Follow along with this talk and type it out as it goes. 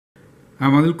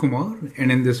I'm Anil Kumar,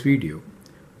 and in this video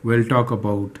we'll talk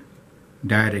about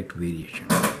direct variation.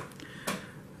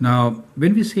 Now,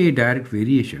 when we say direct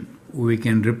variation, we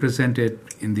can represent it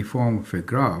in the form of a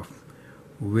graph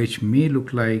which may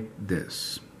look like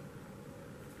this.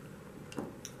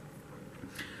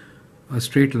 A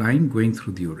straight line going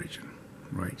through the origin,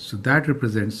 right? So that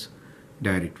represents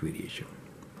direct variation.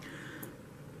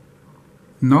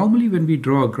 Normally when we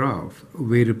draw a graph,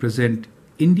 we represent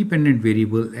independent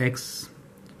variable x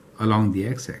along the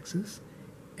x-axis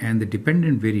and the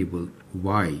dependent variable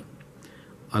y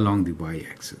along the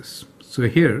y-axis. So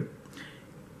here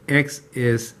x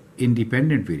is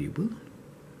independent variable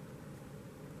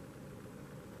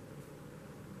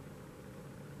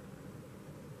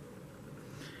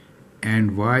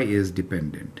and y is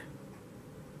dependent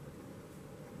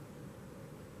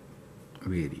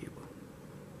variable.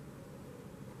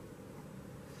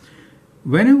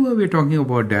 Whenever we're talking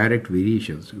about direct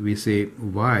variations, we say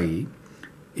y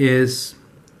is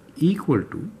equal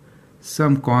to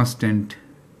some constant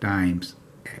times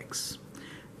x.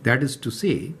 That is to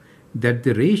say that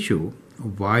the ratio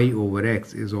y over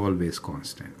x is always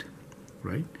constant,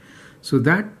 right? So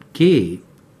that k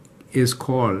is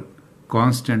called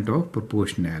constant of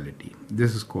proportionality.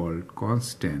 This is called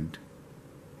constant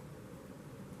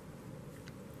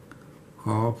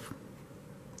of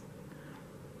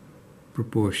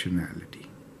proportionality,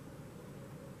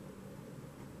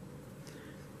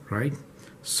 right?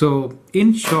 So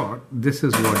in short, this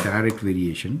is what direct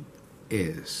variation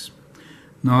is.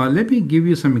 Now let me give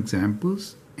you some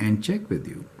examples and check with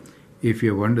you if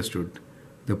you have understood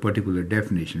the particular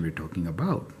definition we're talking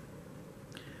about.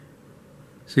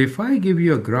 So if I give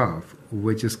you a graph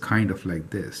which is kind of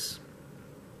like this,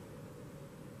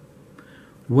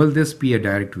 will this be a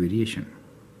direct variation?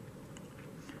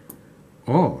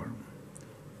 Or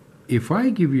if I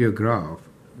give you a graph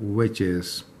which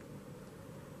is,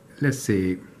 let's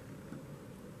say,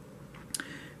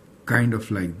 kind of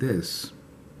like this,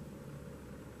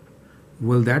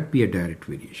 will that be a direct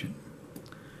variation?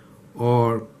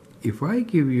 Or if I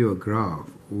give you a graph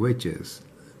which is,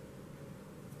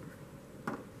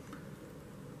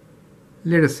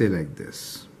 let us say like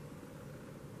this,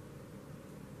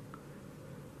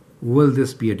 will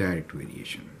this be a direct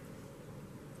variation?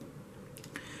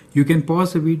 You can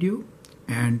pause the video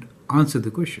and answer the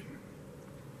question.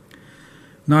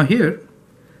 Now here,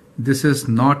 this is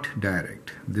not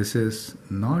direct. This is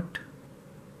not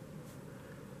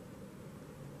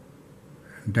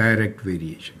direct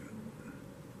variation.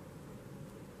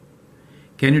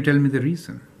 Can you tell me the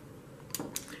reason?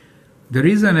 The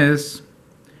reason is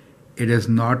it is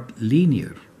not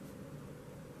linear.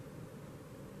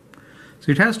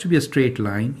 So it has to be a straight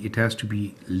line. It has to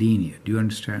be linear. Do you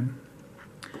understand?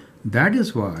 That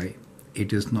is why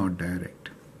it is not direct.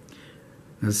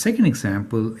 Now, the second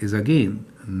example is again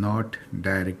not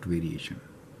direct variation.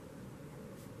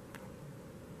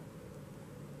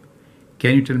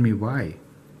 Can you tell me why?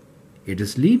 It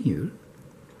is linear.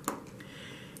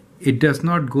 It does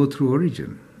not go through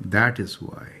origin. That is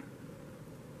why.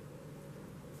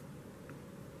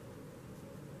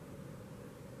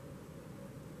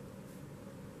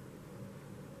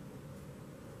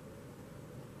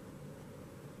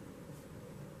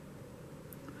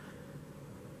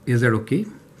 Is that okay?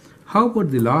 How about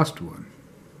the last one?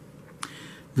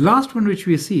 The last one which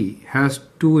we see has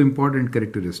two important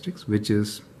characteristics, which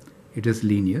is it is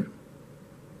linear,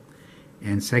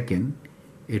 and second,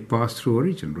 it passed through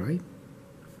origin, right?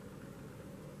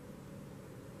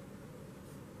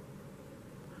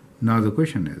 Now the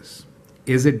question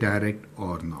is it direct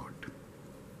or not?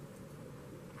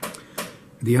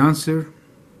 The answer,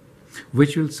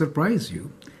 which will surprise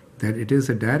you, that it is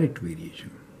a direct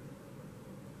variation.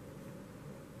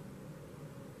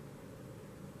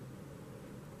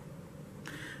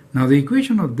 Now the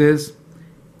equation of this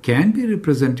can be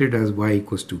represented as y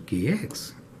equals to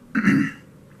kx.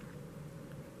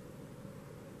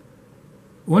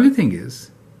 Only thing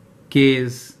is, k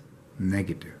is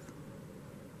negative.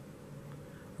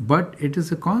 But it is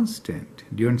a constant.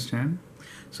 Do you understand?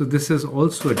 So this is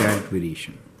also a direct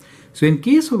variation. So in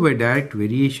case of a direct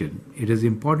variation, it is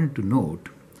important to note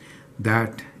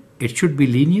that it should be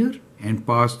linear and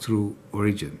pass through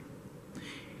origin.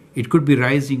 It could be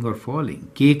rising or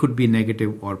falling. K could be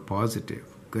negative or positive,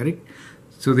 correct?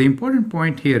 So the important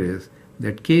point here is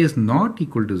that k is not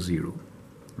equal to 0,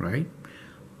 right?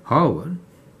 However,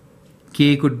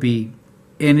 k could be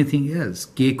anything else.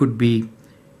 K could be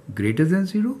greater than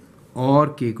 0 or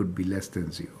k could be less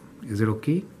than 0. Is it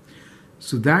okay?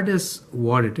 So that is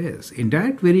what it is. In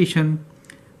direct variation,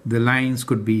 the lines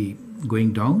could be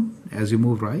going down as you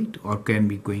move right or can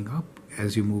be going up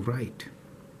as you move right.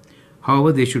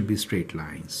 However, they should be straight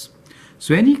lines.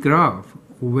 So any graph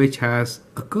which has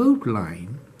a curved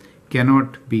line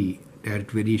cannot be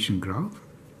direct variation graph,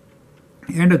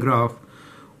 and a graph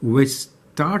which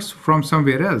starts from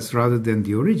somewhere else rather than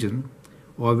the origin,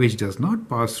 or which does not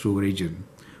pass through origin,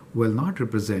 will not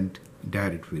represent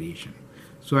direct variation.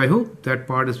 So I hope that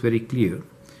part is very clear,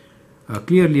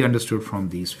 clearly understood from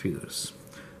these figures.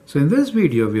 So in this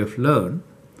video we have learned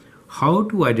how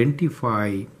to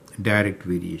identify direct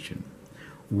variation.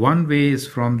 One way is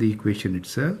from the equation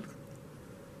itself,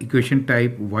 equation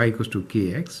type y equals to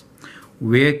kx,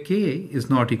 where k is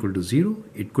not equal to 0,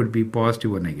 it could be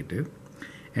positive or negative.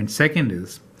 And second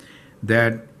is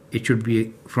that it should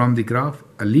be from the graph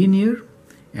a linear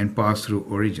and pass through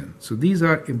origin. So these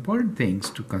are important things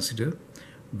to consider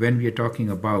when we are talking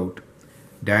about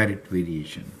direct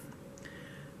variation.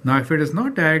 Now if it is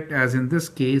not direct, as in this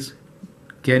case,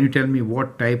 can you tell me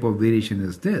what type of variation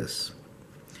is this?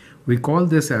 We call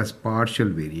this as partial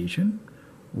variation,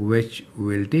 which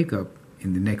we'll take up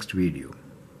in the next video.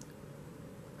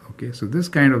 Okay, so this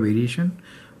kind of variation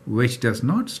which does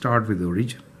not start with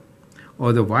origin,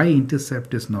 or the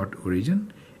y-intercept is not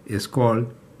origin, is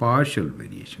called partial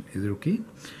variation. Is it okay?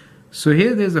 So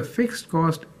here there's a fixed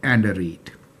cost and a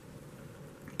rate.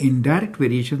 In direct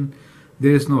variation,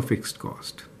 there is no fixed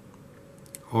cost,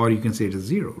 or you can say it is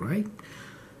 0, right?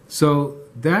 So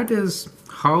that is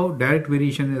how direct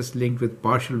variation is linked with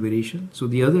partial variation. So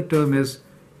the other term is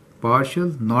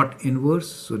partial, not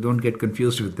inverse, so don't get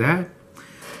confused with that.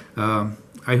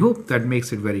 I hope that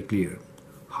makes it very clear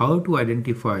how to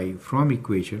identify from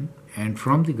equation and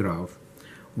from the graph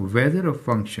whether a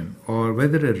function or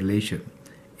whether a relation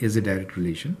is a direct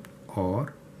relation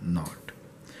or not.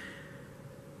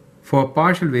 For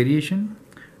partial variation,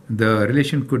 the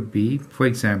relation could be, for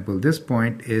example, this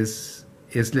point is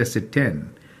let's say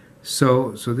 10.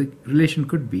 So the relation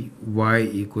could be y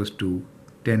equals to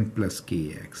 10 plus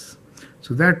kx.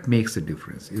 So that makes a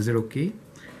difference. Is it okay?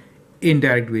 In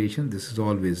direct variation, this is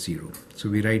always 0. So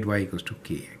we write y equals to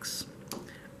kx.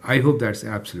 I hope that's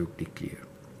absolutely clear.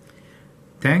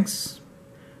 Thanks.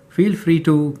 Feel free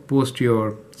to post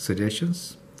your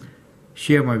suggestions,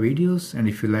 share my videos, and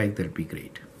if you like, that'll be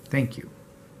great. Thank you.